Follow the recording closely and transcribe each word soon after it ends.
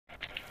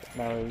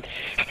No,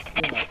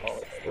 you're not call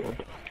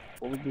it.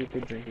 What would be a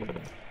good drinking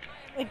game?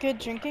 A good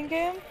drinking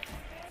game?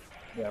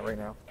 Yeah, right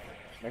now.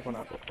 Make one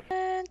up.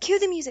 And cue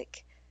the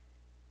music.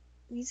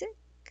 Music?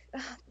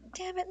 Oh,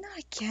 damn it, not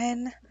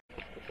again.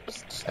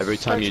 Every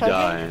time Start you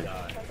chugging?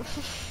 die.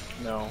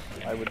 No,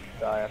 I would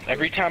die after.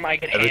 Every time I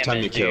get Every time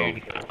hammered, you kill.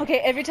 dude. Okay,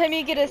 every time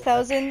you get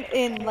 1,000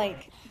 in,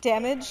 like,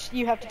 damage,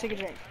 you have to take a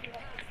drink.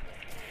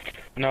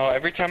 No,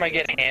 every time I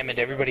get hammered,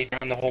 everybody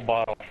down the whole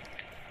bottle.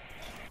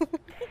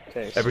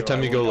 Okay, Every so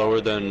time I you will go die.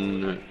 lower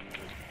than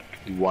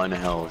 1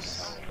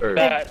 health. Or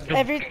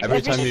Every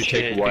every time you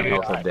shit, take 1 dude.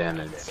 health of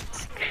damage.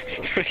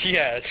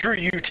 Yeah, screw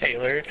you,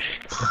 Taylor.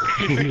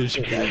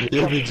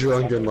 You'll be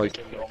drunk in like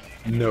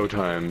no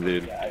time,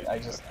 dude.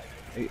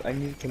 I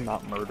need to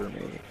not murder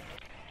me.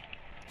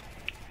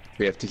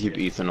 We have to keep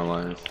Ethan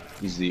alive.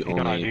 He's the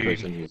only dude.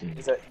 person who can.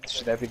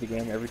 Should that be the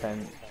game every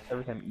time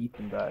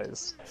Ethan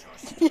dies?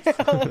 Yeah,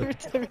 every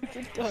time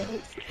it does.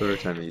 Every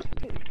time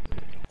Ethan.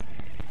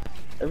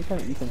 Every time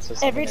Ethan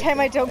says Every something time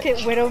I don't get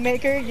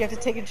Widowmaker, you have to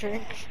take a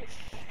drink.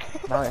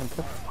 No, I'm gonna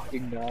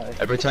fucking die.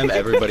 Every time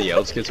everybody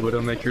else gets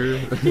Widowmaker,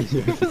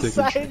 you have to take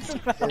a drink. Besides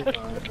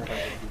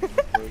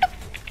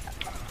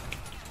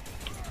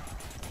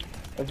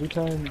Every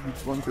time you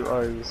blink your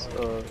eyes,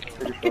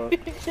 take a shot.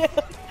 yeah.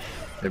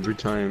 Every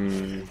time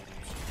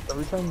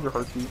Your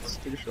heart beats,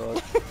 take a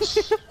shot.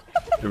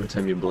 every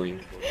time you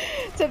blink.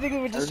 Technically,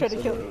 we're just trying to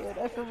Already kill said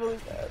you. I feel really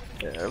bad.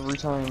 Yeah, every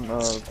time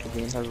the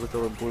game has the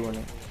color blue in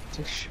it,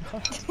 take a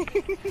shot.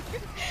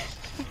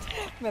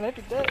 Man, I'd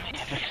be dead.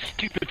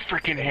 Stupid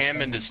freaking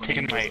Hammond is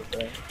taking my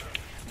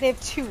They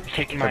have 2.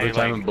 Every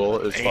time a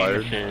bullet is aim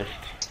fired.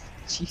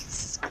 assist.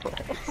 Jesus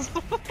Christ.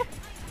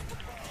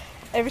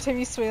 Every time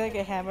you swing like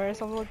a hammer or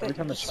something like that. Every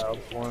time a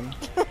child's born.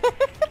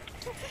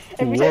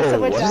 Every time Whoa,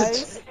 someone what?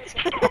 dies.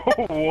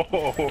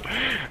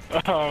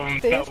 Whoa.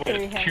 They That have 3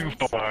 was too hands.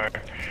 far.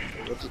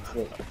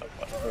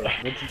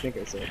 What did you think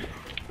I said?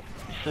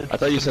 I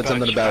thought you said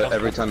something about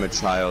every time a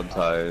child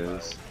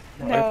dies.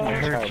 I No.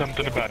 heard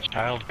something about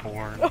child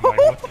porn. I'm like,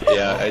 what the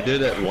Yeah, I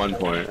did at one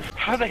point.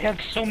 How they have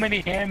so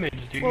many Hammonds,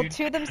 dude? Well,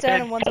 2 of them's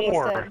down and one's almost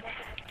 4. dead.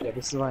 Yeah,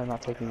 this is why I'm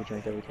not taking a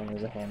drink every time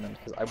there's a Hammond,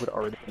 because I would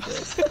already be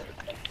dead.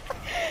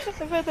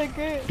 I bet they're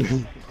great.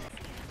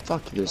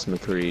 Fuck this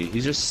McCree. He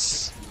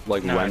just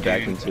like Nah, went back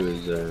dude. into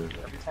his Every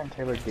time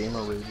Taylor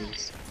gamer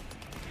rages.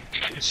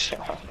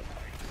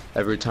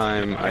 every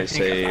time I think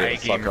say I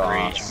fuck game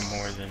rage off.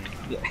 more than.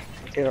 Yeah,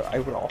 Taylor, I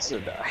would also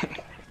die.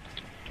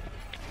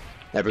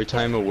 Every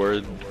time a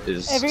word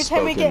is Every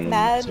time we get spoken,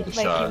 mad, take a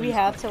like, shot. we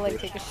have to, like,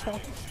 take a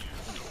shot.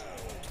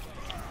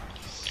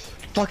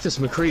 Fuck this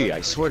McCree,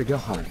 I swear to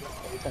God.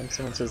 Every time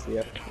someone says the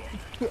F.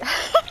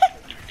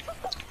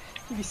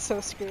 You'd be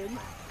so screwed.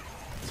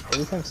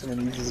 Every time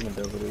someone uses an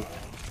ability.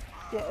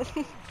 Yeah.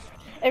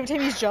 Every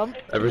time you jump.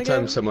 Every again.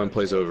 time someone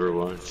plays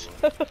Overwatch.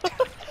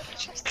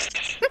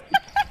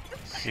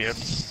 Yep.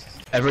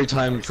 Every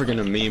time friggin'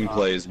 a meme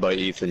plays by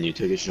Ethan, you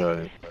take a shot.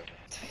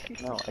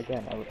 No,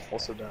 again, I would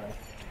also die.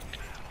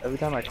 Every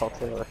time I call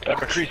Taylor.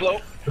 McCree's low.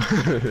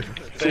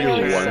 Take Oh,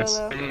 it you're once.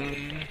 so low.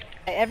 Mm,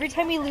 Every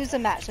time we lose a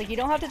match, like, you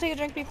don't have to take a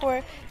drink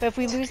before, but if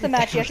we lose the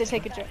match, you have to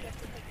take a drink.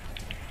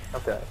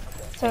 Okay.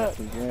 So,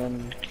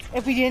 Again.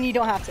 if we didn't, you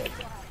don't have to.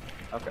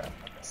 Okay.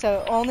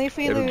 So, only if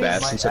we You have a lose.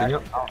 Bastion setting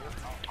up?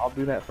 I'll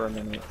do that for a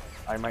minute.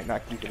 I might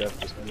not keep it up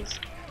just because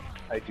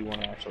I do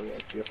want to actually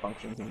like, be a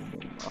functioning human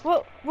being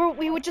now. Well,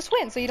 we would just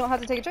win, so you don't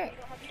have to take a drink.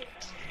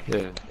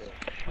 Yeah.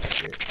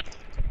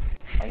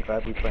 I'm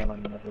glad we plan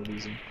on never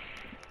losing.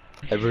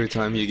 Every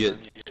time you get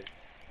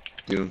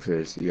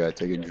Doomfist, you gotta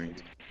take a drink.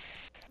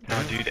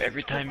 no, dude.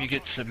 Every time you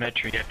get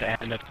symmetry, you have to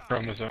add up the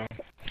chromosome.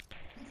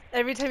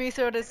 Every time you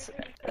throw out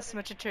a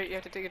symmetric trait, you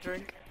have to take a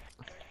drink.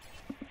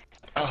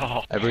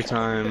 Oh. Every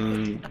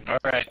time... All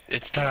right,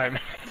 it's time.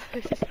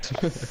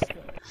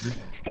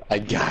 I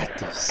got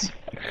this.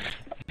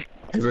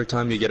 Every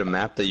time you get a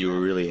map that you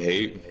really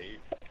hate,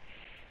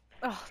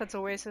 Oh, that's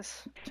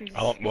Oasis. Jesus.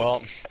 Oh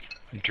well,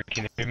 I'm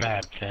drinking every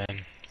map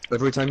then.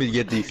 every time you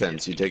get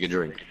defense, you take a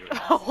drink.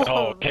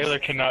 Oh, Taylor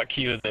cannot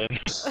queue then.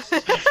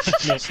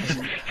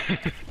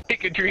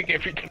 Take a drink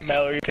every time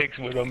Mallory takes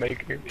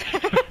Widowmaker.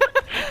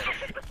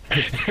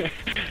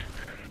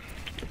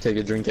 Take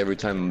a drink every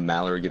time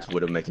Mallory gets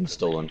Widowmaking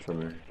stolen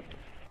from her.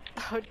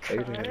 I would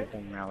Take a drink every cry.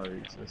 time Mallory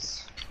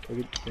exists. Take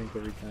a drink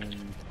every time you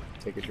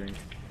take a drink.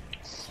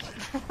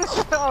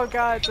 Oh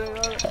god.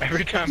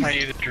 Every time I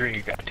need a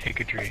drink, I take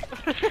a drink.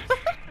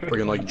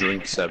 Friggin' like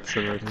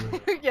drinkception right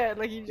now. Yeah,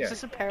 like you Yeah.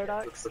 just a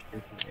paradox.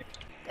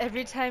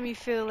 Every time you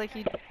feel like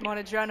you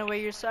want to drown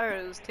away your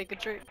sorrows, take a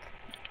drink.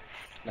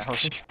 Now,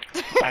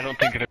 I don't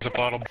think there's a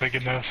bottle big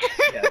enough.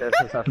 yeah,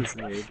 that's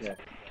obviously made, yeah.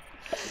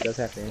 It does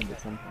have to end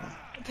at some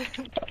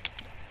point.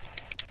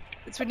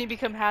 It's when you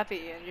become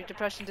happy and your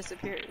depression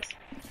disappears.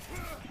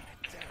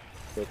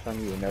 They'll tell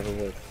me it never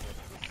work.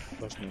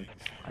 Trust me,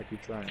 I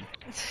keep trying.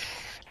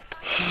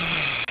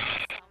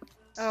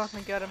 Oh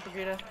my god, I'm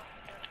Brigitte.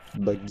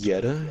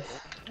 Baguetta?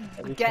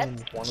 Every Get- time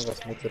one of us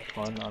makes a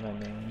pun on a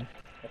name,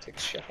 I take a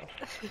shot.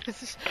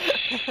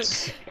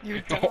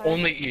 You die.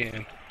 Only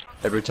Ian.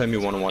 Every time you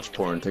want to watch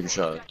porn, take a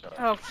shot.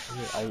 Oh.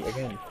 I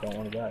again don't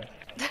want to die.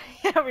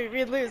 Yeah,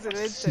 we'd lose an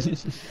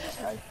instant.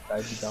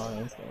 I'd be gone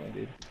instantly,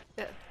 dude.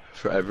 Yeah.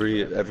 For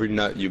every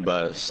nut you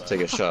bust,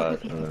 take a shot.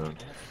 I'd be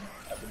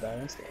die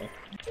instantly.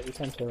 Every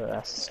time Taylor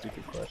asks a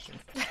stupid question.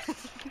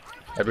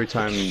 Every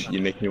time you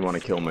make me want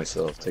to kill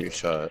myself, take a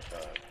shot.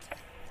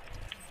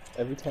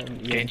 Every time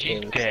Ian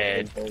Genji's and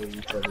dead. Taylor bully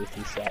each other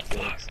through shot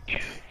breaks, You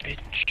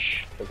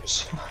bitch. take a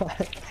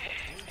shot.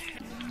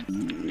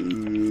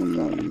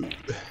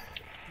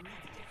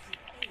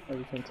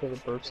 Every time Taylor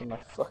burps in my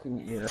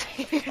fucking ear.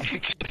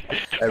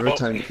 Every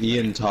time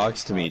Ian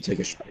talks to me, take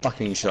a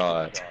fucking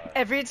shot.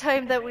 Every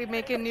time that we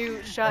make a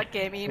new shot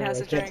game, Ian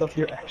has a I can't tell drink. if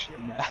you're actually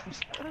mad.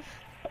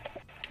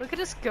 Look at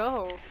us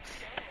go.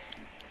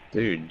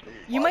 Dude,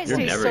 You might you're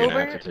stay never gonna sober.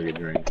 have to take a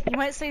drink. You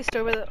might stay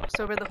sober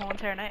the whole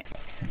entire night.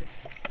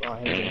 Well, I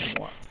ain't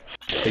drinking one.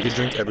 Take a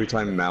drink every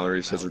time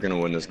Mallory says we're gonna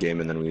win this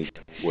game and then we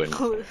win.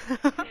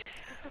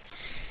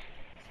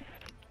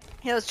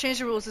 Yeah, let's change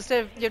the rules.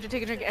 Instead of you have to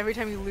take a drink every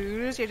time you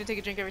lose, you have to take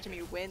a drink every time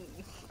you win.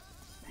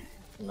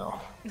 No.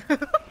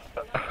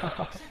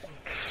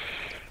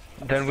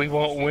 Then we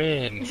won't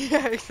win.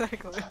 Yeah,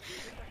 exactly.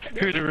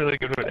 Here's a really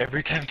good one.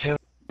 Every time Taylor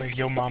like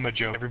yo mama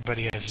joke,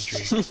 everybody has a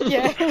drink.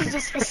 Yeah, it's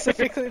just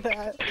specifically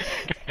that.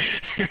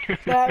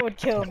 That would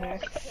kill me.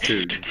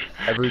 Dude,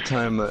 every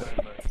time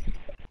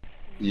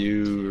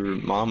your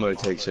mama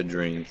takes a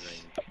drink,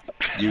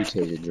 you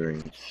take a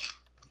drink.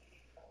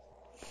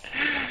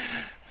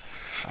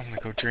 I'm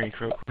gonna go drink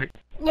real quick.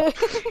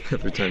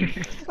 Every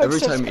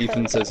time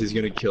Ethan says he's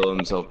gonna kill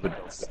himself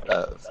but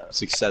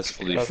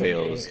successfully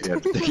fails, you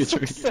have to take a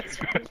drink.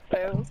 Successfully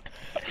fails.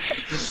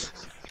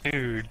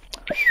 Dude.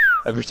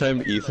 Every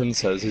time Ethan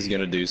says he's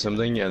gonna do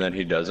something and then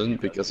he doesn't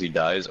because he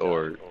dies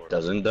or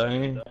doesn't die,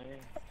 you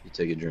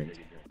take a drink.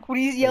 When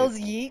he yells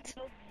yeet,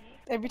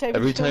 every time.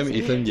 Every he time yells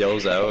Ethan yeet.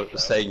 yells out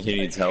saying he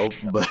needs help,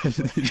 but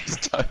he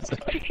just dies.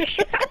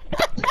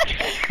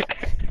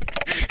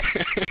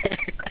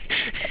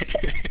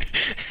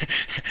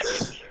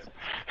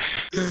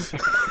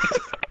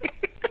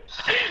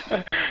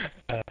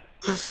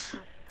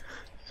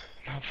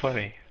 Not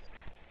funny.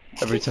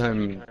 Every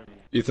time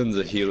Ethan's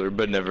a healer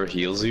but never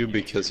heals you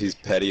because he's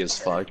petty as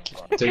fuck,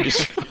 take a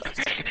shot.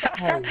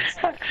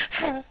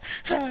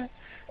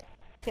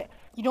 Okay,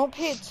 you don't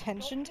pay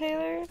attention,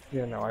 Taylor?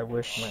 Yeah, no, I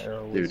wish my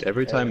arrow was... Dude,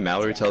 every time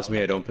Mallory tells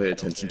me I don't pay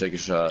attention, take a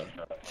shot.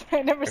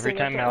 I never Every say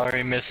time that.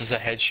 Mallory misses a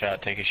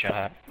headshot, take a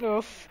shot.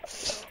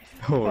 Oof.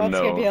 Oh That's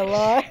gonna be a no.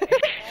 lot.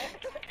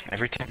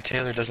 Every time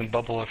Taylor doesn't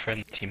bubble a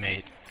friendly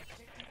teammate,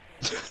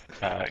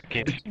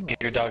 give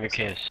your dog a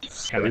kiss.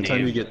 Every Coming to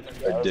time you get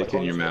a dick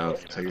in your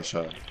mouth, take a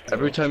shot.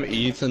 Every time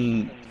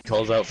Ethan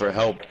calls out for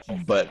help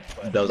but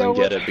doesn't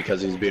get it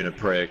because he's being a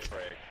prick,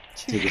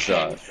 take a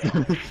shot.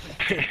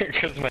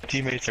 Because my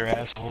teammates are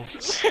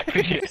assholes.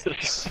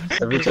 Yes.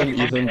 Every time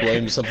Ethan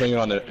blames something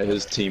on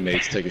his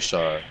teammates, take a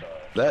shot.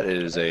 That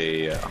is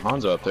a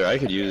Hanzo up there. I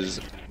could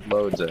use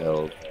loads of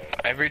help.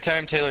 Every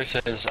time Taylor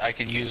says I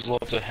could use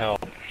loads of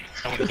help,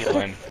 don't kill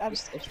him.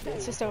 It's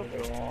just over.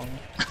 Wrong.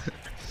 I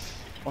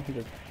want to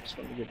get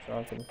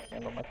drunk and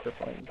handle my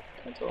crippling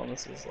mental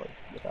illnesses like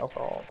with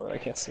alcohol, but I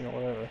can't see no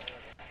whatever.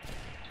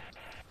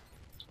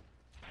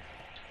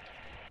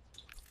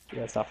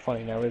 Yeah, it's not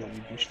funny now, is it,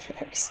 you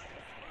douchebags?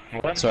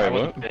 What? Sorry, I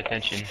wasn't what? paying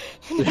attention.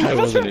 Yeah, I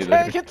wasn't either.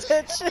 Paying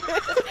attention.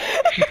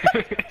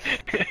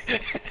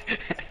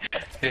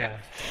 Yeah.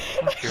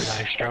 Fuck your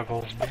life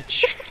struggles,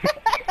 bitch.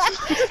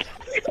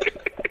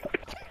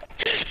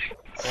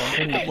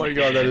 Oh my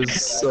god, that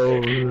is so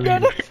rude.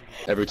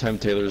 Every time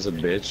Taylor's a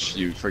bitch,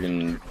 you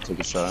friggin' take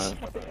a shot.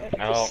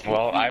 No,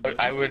 well,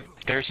 I would.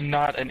 There's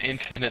not an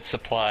infinite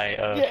supply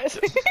of Yes.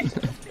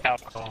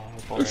 alcohol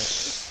for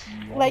it.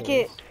 Like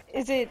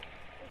is it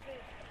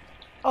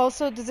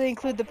also, does it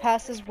include the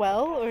past as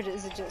well, or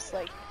is it just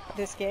like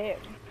this game?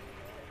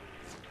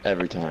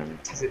 Every time.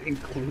 Does it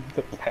include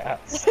the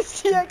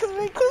past? Yeah, because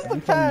it includes the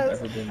Every time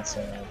past. we've ever been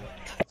sad.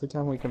 Every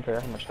time we compare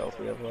how much health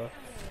we have left.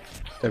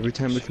 Every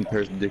time we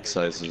compare dick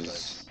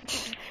sizes.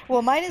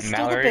 Well, mine is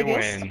still Mallory the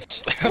biggest. wins.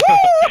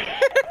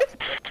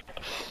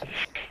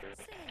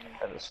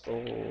 That is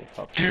still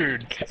top.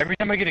 Dude, every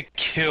time I get a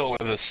kill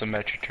with a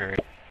symmetric turret.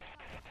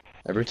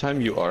 Every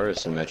time you are a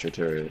symmetric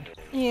turret.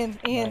 Ian.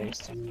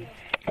 Nice, dude.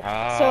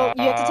 So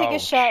you have to take a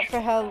shot for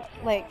how,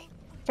 like,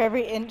 for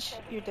every inch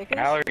your dick is.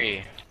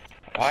 Mallory,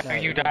 why are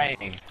you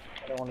dying?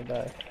 I don't want to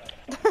die.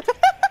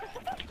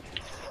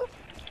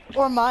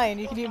 Or mine.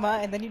 You can do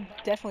mine, then you'd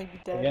definitely be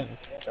dead. Again,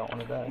 I don't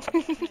want to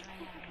die.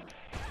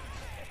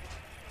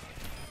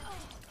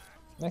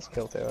 Nice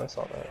kill, Taylor, I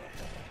saw that.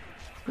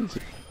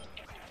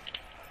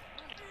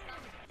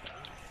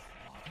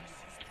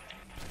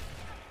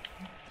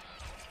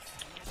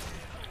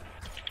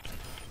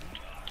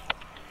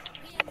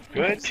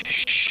 Good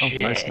Oh,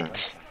 shit. nice now.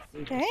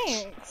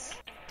 Thanks.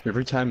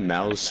 Every time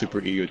Mal's super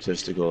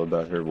egotistical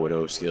about her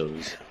widow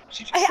skills.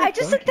 I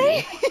just said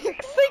thanks.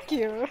 Thank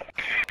you.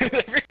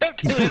 Every time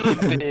Taylor's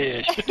a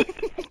bitch.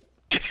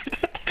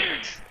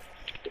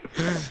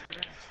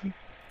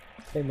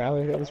 Hey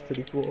Mallory, that was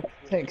pretty cool.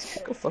 Thanks.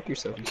 Go fuck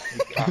yourself, you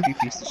cocky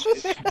piece of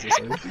shit. Jesus,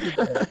 I wish you could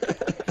die.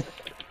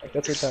 Like,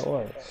 that's what that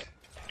was.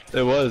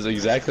 It was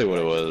exactly what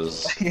it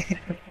was.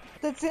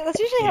 That's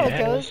usually how it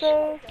goes,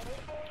 though.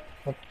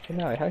 Hey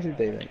Mallory, how's your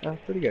day been? Oh,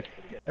 pretty good.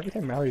 Every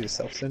time Mallory's a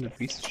self-centered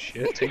piece of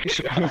shit, take a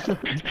shot.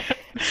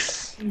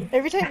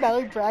 Every time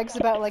Mallory brags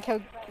about like how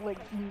like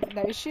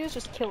nice she is,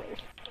 just kill her.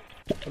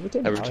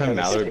 Every time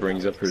Mallory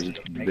brings up her makes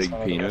big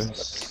fun of the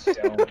rest penis. of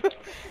us, don't.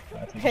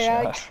 Take a Hey,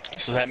 shot.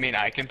 So that mean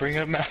I can bring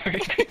up Mallory?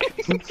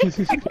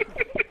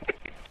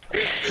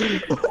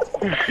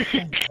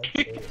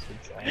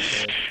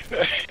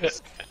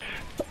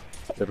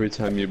 Every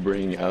time you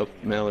bring up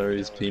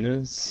Mallory's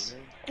penis.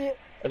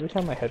 Every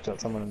time I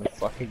headshot someone in the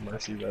fucking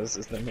mercy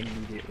reses them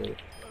immediately.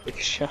 Take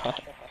a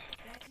shot.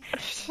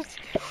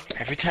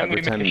 Every time Every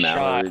we time make a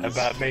Mallory's- shot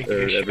about making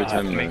or a every shot,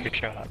 time make a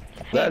shot.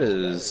 That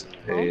is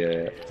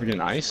a freaking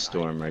ice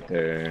storm right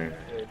there.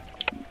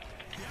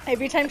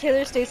 Every time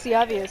Taylor states the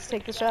obvious,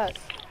 take the shot.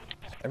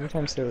 Every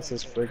time Sarah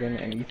says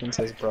friggin' and Ethan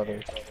says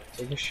brother,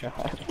 take a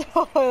shot.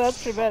 Oh,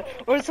 that's pretty bad.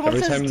 Or someone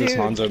Every says time dude. this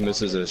Hanzo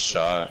misses a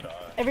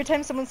shot. Every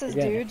time someone says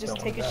Again, dude, just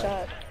don't take a wanna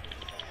die. shot.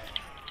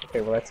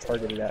 Okay, well that's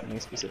targeted at me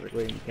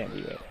specifically, and you can't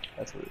do that.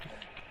 That's rude.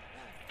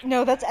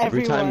 No, that's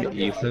Every everyone. time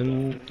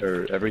Ethan,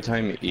 or every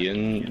time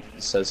Ian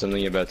says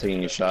something about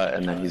taking a shot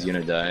and then he's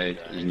gonna die,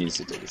 he needs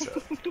to take a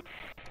shot.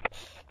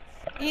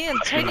 Ian,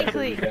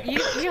 technically,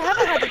 you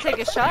haven't had to take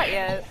a shot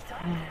yet.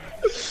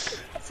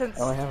 Since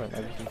No, I haven't.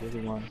 I just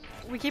completely won.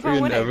 we keep on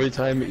Freaking winning. every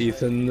time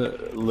Ethan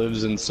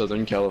lives in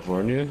Southern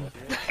California.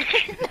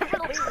 Never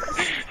leaves.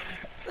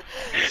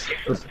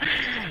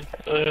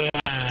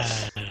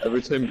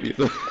 Every time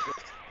Ethan.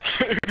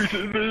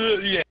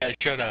 Yeah,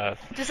 shut up.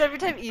 Just every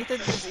time Ethan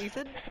is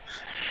Ethan.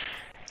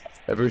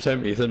 Every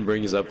time Ethan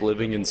brings up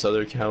living in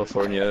Southern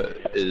California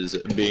is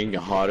being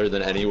hotter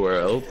than anywhere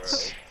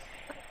else.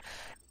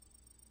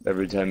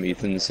 Every time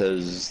Ethan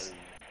says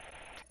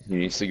he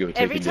needs to go take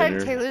Every a time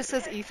dinner. Taylor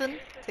says Ethan,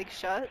 take a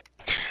shot.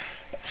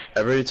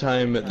 Every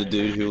time the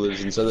dude who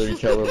lives in Southern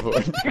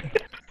California.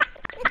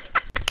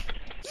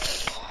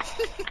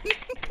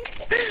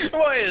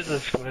 Why is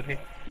this funny?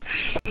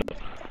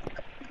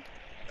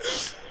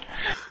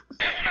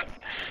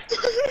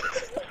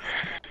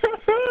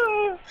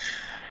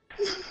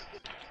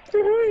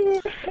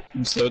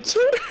 I'm so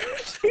tired.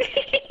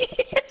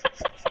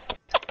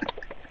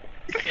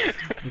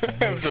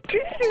 I'm so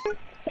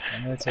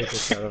I'm gonna take a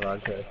shot of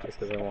vodka just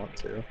because I want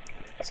to.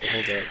 So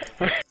hold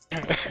up.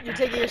 You're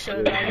taking a shot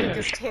of that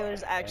because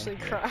Taylor's actually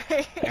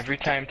crying. Every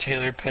time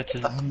Taylor pets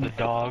the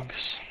dogs,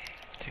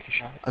 take a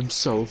shot. I'm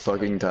so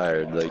fucking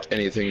tired. Like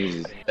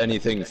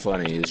anything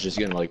funny is just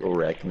gonna like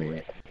wreck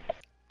me.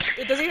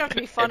 It doesn't even have to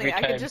be funny. Every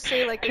I could time just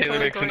say like the Taylor color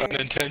makes an green.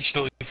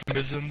 unintentional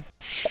euphemism.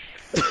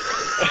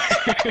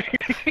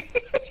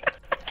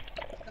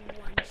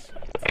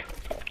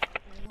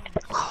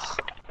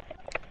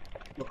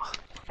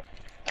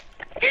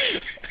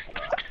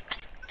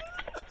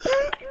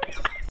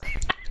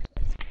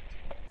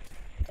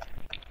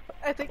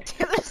 I think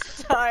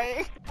Taylor's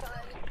dying.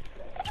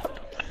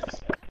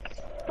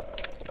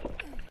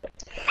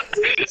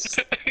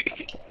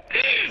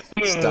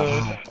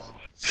 Stop.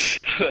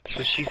 That's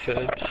what she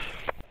said.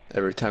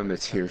 Every time a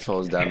tear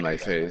falls down my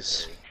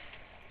face.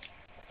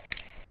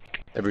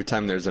 Every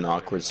time there's an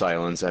awkward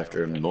silence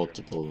after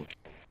multiple.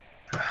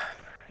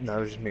 No,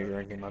 it was just me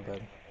drinking my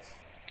bed.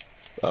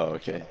 Oh,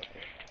 okay.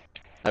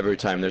 Every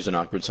time there's an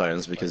awkward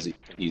silence because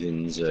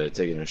Ethan's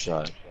taking a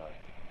shot.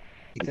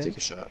 He can take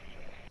a shot.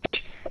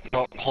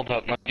 Oh, hold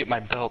up, let me get my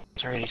belt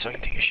ready so I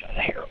can take a shot of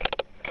heroin.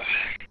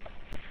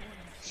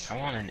 I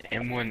want an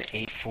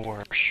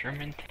M184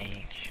 Sherman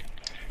tank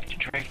to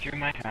drive through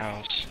my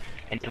house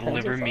and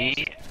deliver me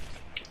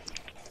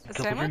A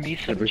some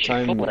Every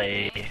time-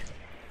 Chick-fil-A.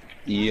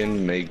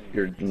 Ian, make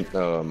your.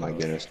 Oh my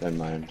goodness, never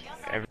mind.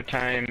 Every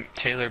time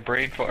Taylor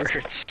brain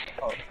farts.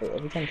 Oh, so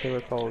every time Taylor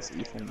calls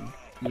Ethan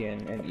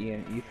Ian and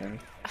Ian Ethan,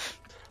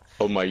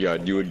 Oh my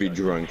god, you would be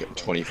drunk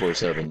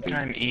 24/7. Every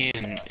time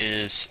Ian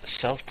is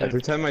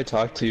Every time I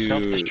talk to.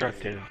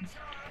 self-destructive.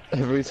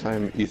 Every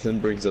time Ethan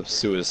brings up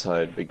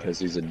suicide because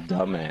he's a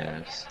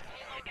dumbass.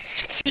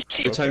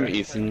 Every time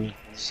Ethan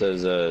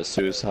says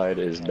suicide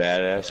is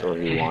badass or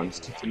he wants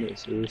to commit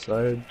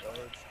suicide,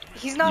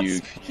 He's not.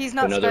 You- He's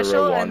not another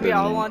special, and we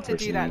all Rwandan want to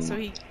do that. person So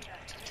he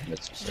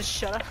commits should suicide. just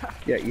shut up.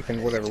 yeah,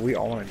 Ethan, whatever. We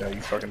all want to die.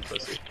 You fucking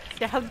pussy.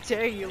 Yeah, how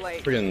dare you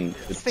like Friggin'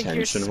 think you're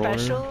attention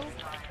special? whore.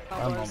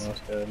 I'm Almost.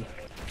 almost dead.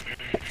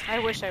 I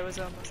wish I was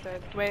almost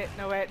dead. Wait,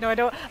 no, I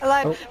don't.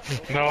 Alive.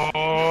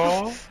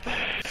 No.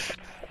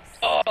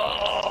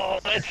 Oh,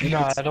 it's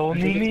not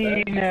only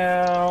me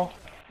now.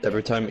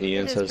 Every time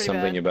Ian It is says pretty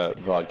something bad. about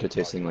vodka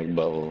tasting like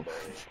bubble.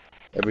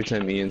 Every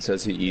time Ian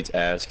says he eats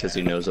ass because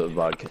he knows what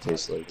vodka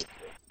tastes like.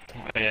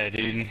 Yeah,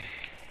 dude.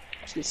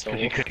 She's so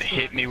Because he couldn't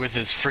hit me with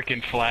his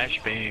freaking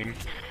flashbang.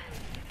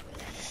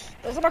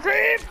 There's my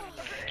cream.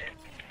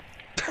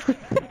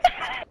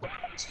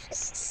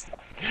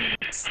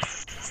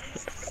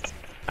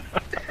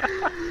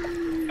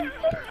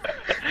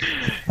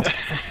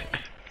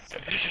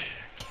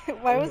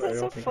 Why was I that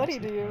so don't think I'm funny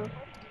to you?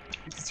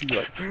 Because you're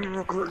like,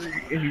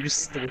 and you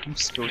just start him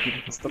stroking.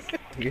 It's the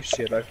funniest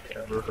shit I've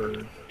ever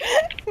heard.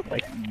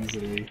 Like,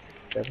 easily.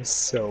 That was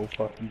so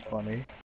fucking funny.